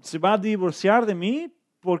José? ¿Se va a divorciar de mí?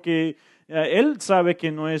 Porque él sabe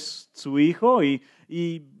que no es su hijo y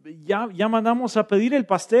ya mandamos a pedir el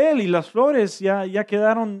pastel y las flores ya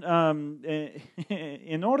quedaron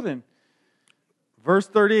en orden. Verse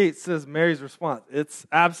 38 says Mary's response. It's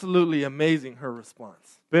absolutely amazing, her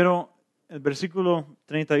response. Pero el versículo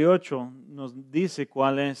 38 nos dice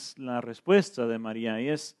cuál es la respuesta de María y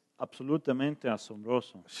es absolutamente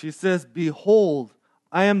asombroso. She says, behold,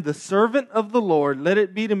 I am the servant of the Lord. Let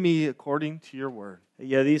it be to me according to your word.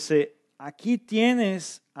 Ella dice, aquí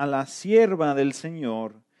tienes a la sierva del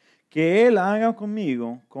Señor, que Él haga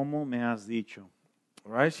conmigo como me has dicho.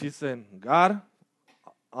 Right? She's saying, God,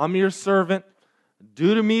 I'm your servant.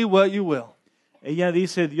 Do to me what you will. Ella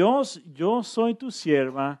dice, Dios, yo soy tu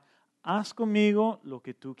sierva, haz conmigo lo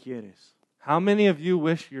que tú quieres. How many of you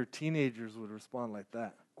wish your teenagers would respond like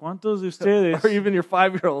that? ¿Cuántos de ustedes, Or even your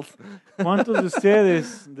 5-year-olds? cuántos de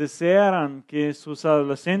ustedes desearan que sus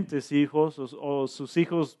adolescentes hijos o sus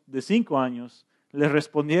hijos de 5 años les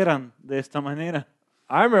respondieran de esta manera?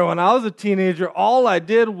 I remember when I was a teenager, all I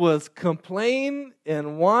did was complain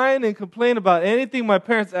and whine and complain about anything my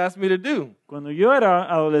parents asked me to do. Cuando yo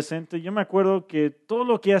era adolescente, yo me acuerdo que todo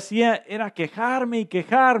lo que hacía era quejarme y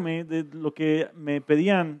quejarme de lo que me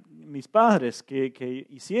pedían mis padres que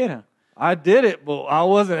hiciera. I did it, but I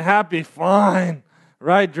wasn't happy. Fine,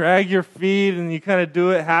 right? Drag your feet, and you kind of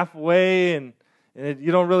do it halfway, and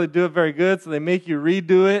you don't really do it very good, so they make you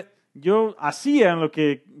redo it. Yo hacía lo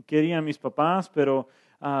que querían mis papás, pero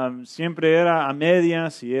siempre era a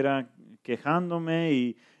medias y era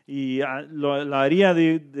quejándome y lo haría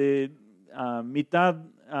de mitad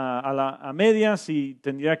a medias y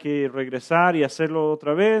tendría que regresar y hacerlo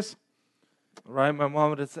otra vez. Right, my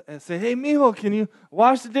mom would say, hey, mijo, can you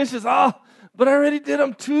wash the dishes? Oh, but I already did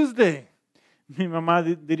them Tuesday. Mi mamá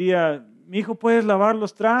diría, mi hijo, ¿puedes lavar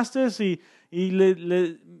los trastes? Y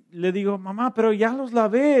le digo, mamá, pero ya los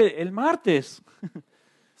lavé el martes.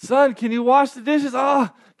 Son, can you wash the dishes? Oh,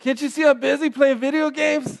 can't you see I'm busy playing video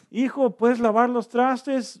games? Hijo, ¿puedes lavar los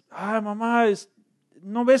trastes? Ah, mamá,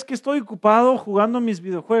 ¿no ves que estoy ocupado jugando mis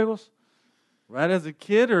videojuegos? Right, as a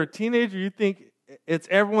kid or a teenager, you think it's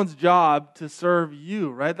everyone's job to serve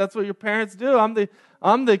you, right? That's what your parents do.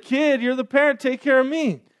 I'm the kid, you're the parent, take care of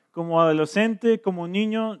me. Como adolescente, como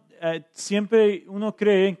niño, siempre uno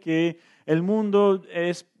cree que el mundo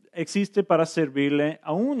existe para servirle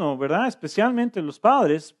a uno, ¿verdad? Especialmente los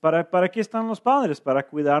padres. ¿Para qué están los padres? Para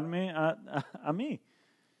cuidarme a mí.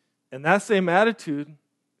 And that same attitude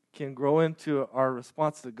can grow into our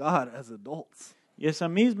response to God as adults. Y esa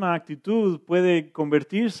misma actitud puede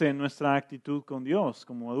convertirse en nuestra actitud con Dios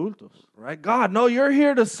como adultos. Right? God, no, you're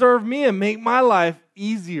here to serve me and make my life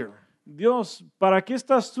easier. Dios, ¿para qué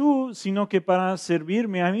estás tú sino que para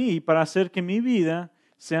servirme a mí y para hacer que mi vida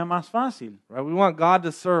sea más fácil? Right? We want God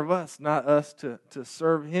to serve us, not us to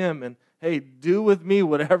serve him. And hey, do with me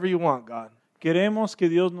whatever you want, God. Queremos que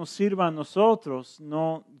Dios nos sirva a nosotros,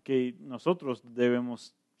 no que nosotros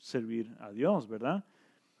debemos servir a Dios, ¿verdad?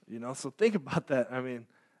 You know, so think about that. I mean,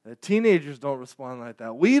 teenagers don't respond like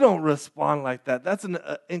that. We don't respond like that. That's an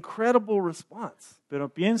incredible response. Pero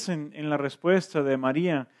piensen en la respuesta de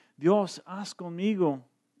María. Dios, haz conmigo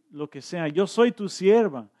lo que sea. Yo soy tu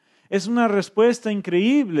sierva. Es una respuesta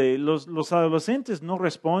increíble. Los adolescentes no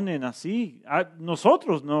responden así.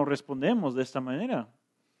 Nosotros no respondemos de esta manera.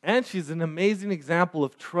 And she's an amazing example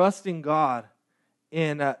of trusting God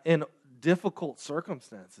in difficult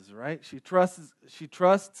circumstances, right? She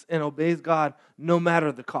trusts and obeys God no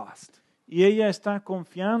matter the cost. Y ella está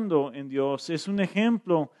confiando en Dios. Es un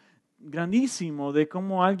ejemplo grandísimo de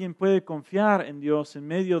cómo alguien puede confiar en Dios en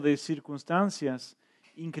medio de circunstancias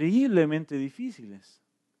increíblemente difíciles.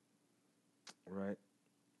 Right?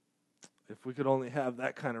 If we could only have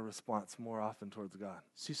that kind of response more often towards God.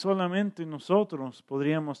 Si solamente nosotros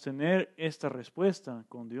podríamos tener esta respuesta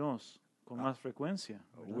con Dios con más frecuencia,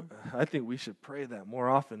 ¿verdad? I think we should pray that more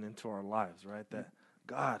often into our lives, right? That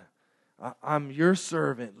God, I'm your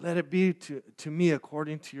servant. Let it be to me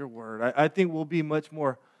according to your word. I think we'll be much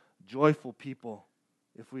more joyful people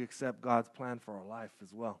if we accept God's plan for our life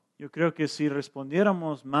as well. Yo creo que si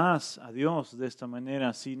respondiéramos más a Dios de esta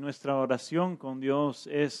manera, si nuestra oración con Dios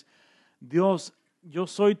es, Dios, yo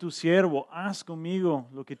soy tu siervo, haz conmigo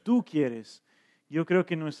lo que tú quieres, yo creo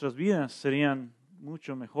que nuestras vidas serían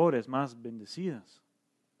mucho mejores, más bendecidas.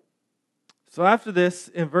 So after this,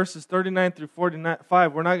 in verses 39 through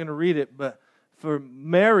 45, we're not going to read it, but for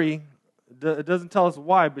Mary, it doesn't tell us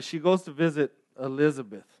why, but she goes to visit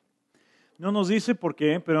Elizabeth. No nos dice por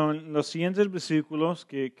qué, pero en los siguientes versículos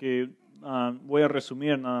que voy a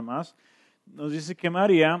resumir nada más, nos dice que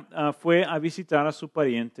María fue a visitar a su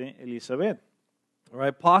pariente Elizabeth. All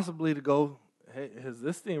right, possibly to go, hey, is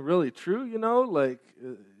this thing really true? You know, like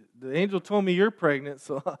the angel told me you're pregnant,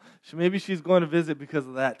 so maybe she's going to visit because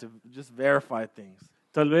of that, to just verify things.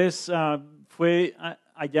 Tal vez fue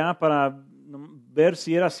allá para ver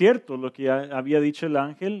si era cierto lo que había dicho el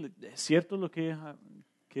ángel. ¿Es cierto lo que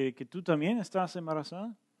tú también estás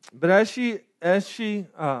embarazada? But as she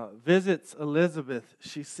visits Elizabeth,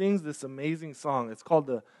 she sings this amazing song. It's called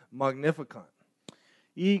the Magnificat.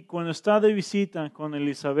 Y cuando está de visita con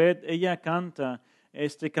Elizabeth, ella canta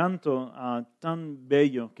este canto tan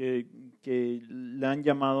bello que le han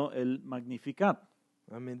llamado el Magnificat.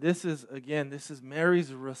 I mean, this is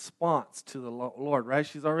Mary's response to the Lord, right?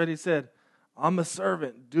 She's already said, I'm a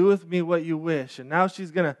servant, do with me what you wish. And now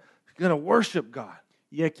she's gonna worship God.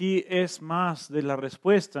 Y aquí es más de la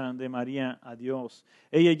respuesta de María a Dios.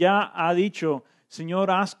 Ella ya ha dicho,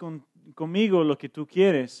 Señor, haz conmigo lo que tú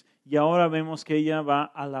quieres. Y ahora vemos que ella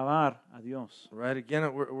va a alabar a Dios. Right,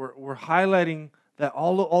 again, we're highlighting that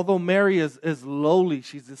although Mary is lowly,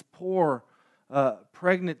 she's this poor,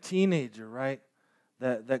 pregnant teenager, right?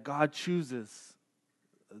 That God chooses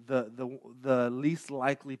the least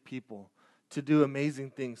likely people to do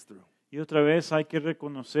amazing things through. Y otra vez hay que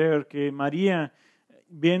reconocer que María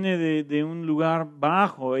viene de un lugar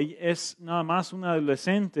bajo. Ella es nada más una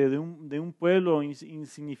adolescente de un pueblo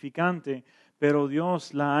insignificante, pero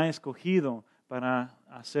Dios la ha escogido para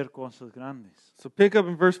hacer cosas grandes. So pick up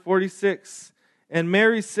in verse 46. And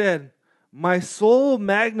Mary said, my soul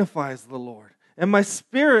magnifies the Lord, and my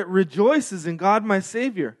spirit rejoices in God my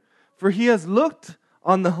Savior, for he has looked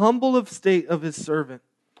on the humble estate of his servant.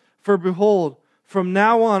 For behold, from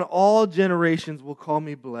now on all generations will call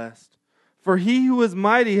me blessed. For he who is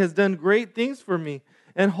mighty has done great things for me,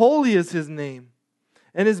 and holy is his name.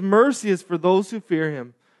 And his mercy is for those who fear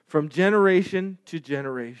him, from generation to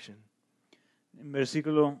generation. En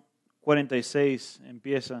versículo 46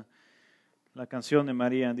 empieza la canción de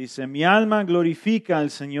María. Dice, mi alma glorifica al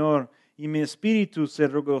Señor, y mi espíritu se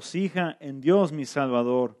regocija en Dios mi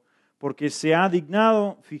Salvador, porque se ha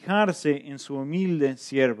dignado fijarse en su humilde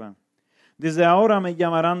sierva. Desde ahora me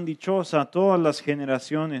llamarán dichosa todas las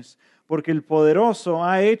generaciones, porque el poderoso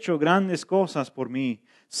ha hecho grandes cosas por mí.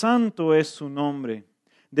 Santo es su nombre.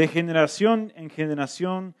 De generación en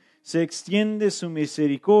generación se extiende su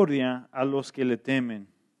misericordia a los que le temen.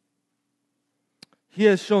 He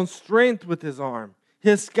has shown strength with his arm. He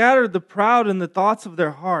has scattered the proud in the thoughts of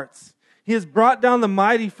their hearts. He has brought down the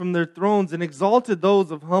mighty from their thrones and exalted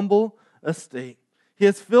those of humble estate. He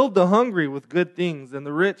has filled the hungry with good things, and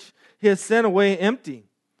the rich he has sent away empty.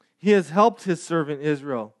 He has helped his servant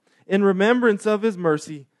Israel in remembrance of his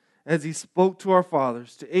mercy, as he spoke to our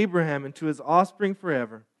fathers, to Abraham, and to his offspring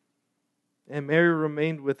forever. And Mary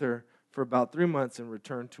remained with her for about 3 months and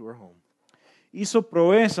returned to her home. Hizo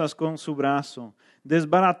proezas con su brazo,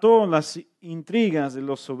 desbarató las intrigas de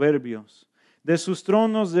los soberbios. De sus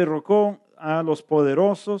tronos derrocó a los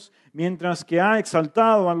poderosos, mientras que ha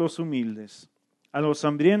exaltado a los humildes. A los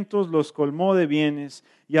hambrientos los colmó de bienes,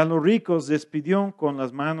 y a los ricos despidió con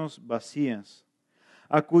las manos vacías.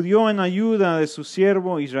 Acudió en ayuda de su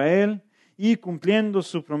siervo Israel, y cumpliendo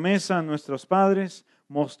su promesa a nuestros padres,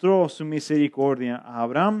 mostró su misericordia a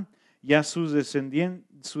Abraham y a su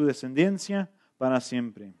descendencia para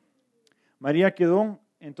siempre. María quedó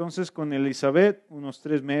entonces con Elizabeth unos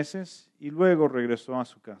 3 meses y luego regresó a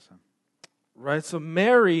su casa. Right, so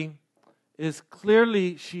Mary is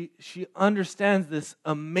clearly, she understands this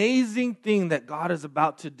amazing thing that God is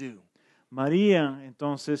about to do. María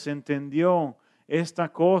entonces entendió esta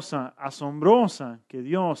cosa asombrosa que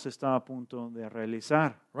Dios está a punto de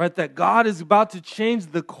realizar. Right, that God is about to change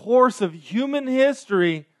the course of human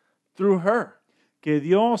history through her. Que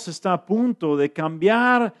Dios está a punto de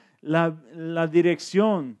cambiar la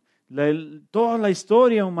dirección, toda la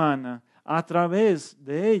historia humana a través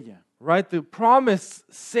de ella. Right, the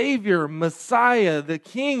promised Savior, Messiah, the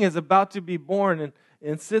King is about to be born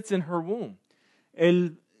and sits in her womb.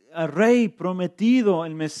 El Rey prometido,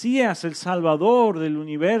 el Mesías, el Salvador del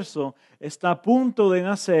universo, está a punto de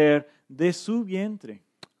nacer de su vientre.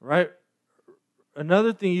 Right?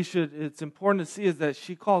 Another thing it's important to see is that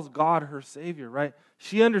she calls God her Savior, right?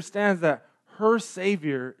 She understands that her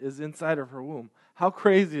Savior is inside of her womb. How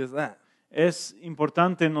crazy is that? Es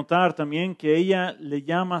importante notar también que ella le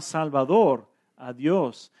llama Salvador a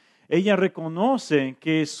Dios. Ella reconoce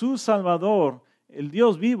que su Salvador, el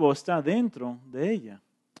Dios vivo, está dentro de ella.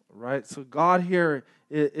 Right? So God here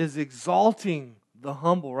is exalting the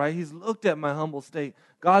humble, right? He's looked at my humble state.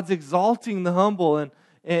 God's exalting the humble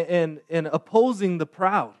and opposing the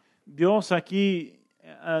proud. Dios aquí,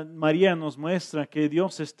 María nos muestra que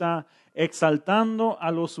Dios está exaltando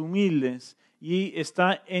a los humildes y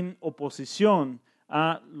está en oposición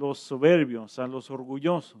a los soberbios, a los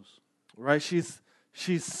orgullosos. Right?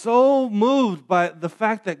 She's so moved by the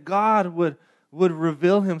fact that God would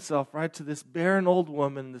reveal himself, right, to this barren old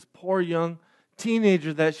woman, this poor young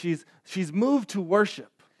teenager that she's moved to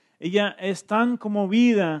worship. Ella es tan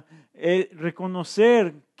conmovida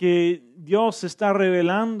reconocer que Dios se está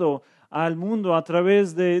revelando al mundo a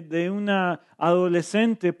través de una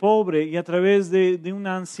adolescente pobre y a través de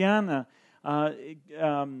una anciana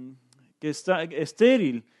que está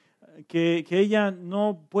estéril, que ella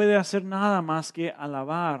no puede hacer nada más que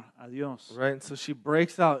alabar a Dios. Right, and so she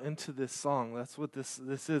breaks out into this song. That's what this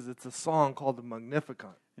is. It's a song called the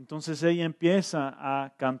Magnificat. Entonces ella empieza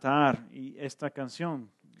a cantar y esta canción,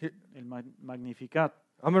 el Magnificat.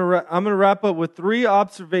 I'm gonna wrap up with 3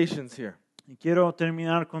 observations here. Y quiero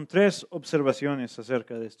terminar con 3 observaciones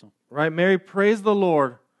acerca de esto. Right, Mary praised the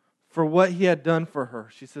Lord for what he had done for her.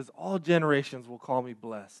 She says, all generations will call me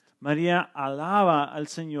blessed. María alaba al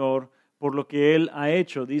Señor por lo que Él ha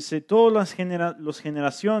hecho. Dice, todas las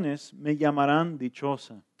generaciones me llamarán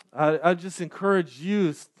dichosa. I just encourage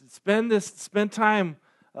you, spend time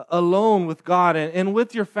alone with God and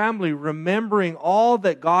with your family, remembering all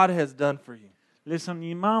that God has done for you. Les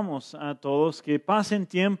animamos a todos que pasen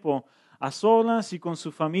tiempo a solas y con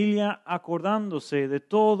su familia acordándose de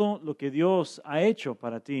todo lo que Dios ha hecho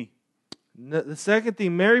para ti. The second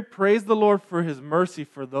thing, Mary praised the Lord for his mercy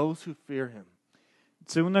for those who fear him.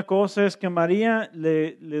 Segunda cosa es que María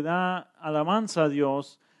le da alabanza a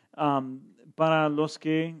Dios para los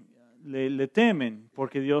que le temen,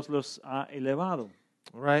 porque Dios los ha elevado.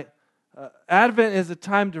 Right? Advent is a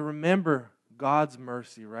time to remember God's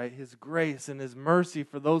mercy, right? His grace and his mercy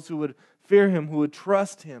for those who would fear him, who would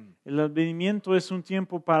trust him. El advenimiento es un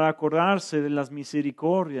tiempo para acordarse de las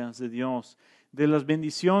misericordias de Dios, de las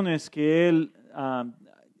bendiciones que Él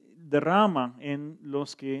derrama en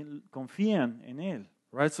los que confían en Él.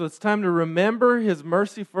 Right? So it's time to remember his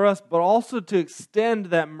mercy for us, but also to extend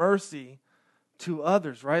that mercy to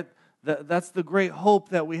others, right? That's the great hope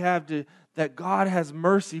that we have, that God has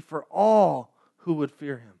mercy for all who would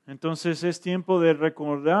fear him. Entonces es tiempo de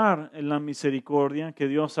recordar la misericordia que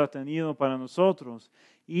Dios ha tenido para nosotros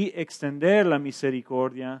y extender la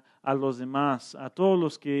misericordia a los demás, a todos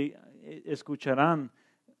los que escucharán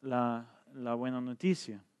la buena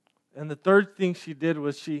noticia. And the third thing she did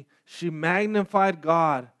was she magnified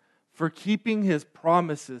God for keeping his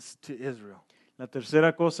promises to Israel. La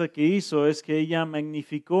tercera cosa que hizo es que ella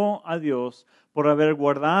magnificó a Dios por haber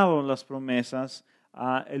guardado las promesas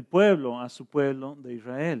a su pueblo de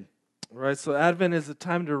Israel. Right? So Advent is a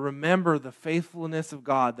time to remember the faithfulness of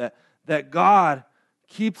God, that God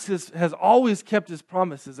has always kept his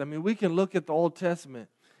promises. I mean, we can look at the Old Testament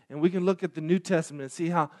and we can look at the New Testament and see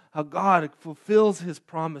how God fulfills his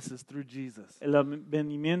promises through Jesus. El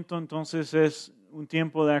advenimiento entonces es un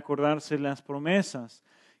tiempo de acordarse las promesas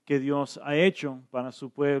que Dios ha hecho para su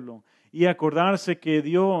pueblo y acordarse que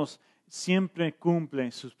Dios siempre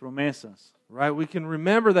cumple sus promesas. Right? We can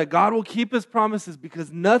remember that God will keep his promises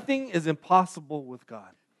because nothing is impossible with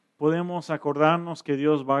God. Podemos acordarnos que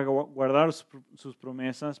Dios va a guardar sus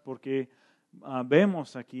promesas porque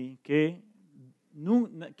vemos aquí que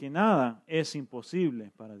nada es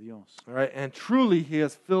imposible para Dios. Right? And truly he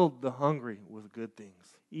has filled the hungry with good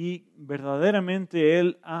things. Y verdaderamente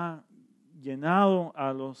Él ha llenado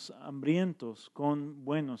a los hambrientos con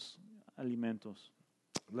buenos alimentos.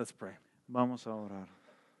 Let's pray. Vamos a orar.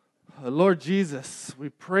 Lord Jesus, we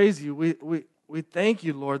praise you. We thank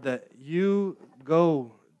you, Lord, that you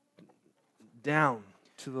go down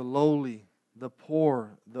to the lowly, the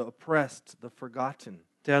poor, the oppressed, the forgotten.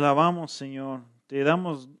 Te alabamos, Señor. Te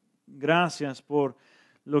damos gracias por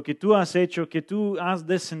lo que tú has hecho, que tú has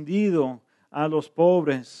descendido a los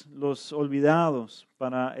pobres, los olvidados,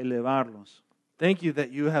 para elevarlos. Thank you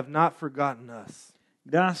that you have not forgotten us.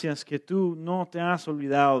 Gracias que tú no te has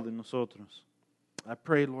olvidado de nosotros. I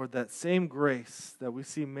pray, Lord, that same grace that we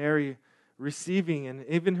see Mary receiving and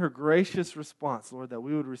even her gracious response, Lord, that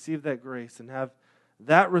we would receive that grace and have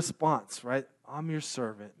that response, right? I'm your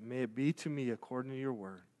servant. May it be to me according to your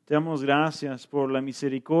word. Te damos gracias por la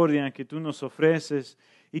misericordia que tú nos ofreces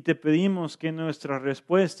y te pedimos que nuestra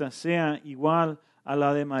respuesta sea igual a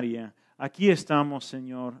la de María. Aquí estamos,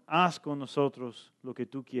 Señor. Haz con nosotros lo que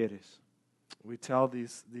tú quieres. We tell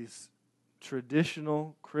these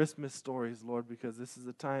traditional Christmas stories, Lord, because this is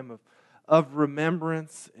a time of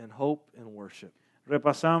remembrance and hope and worship.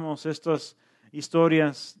 Repasamos estas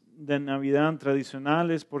historias de Navidad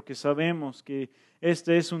tradicionales porque sabemos que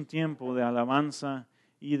este es un tiempo de alabanza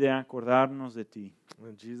y de acordarnos de ti.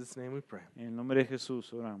 In Jesus' name we pray. En el nombre de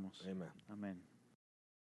Jesús oramos. Amen. Amén.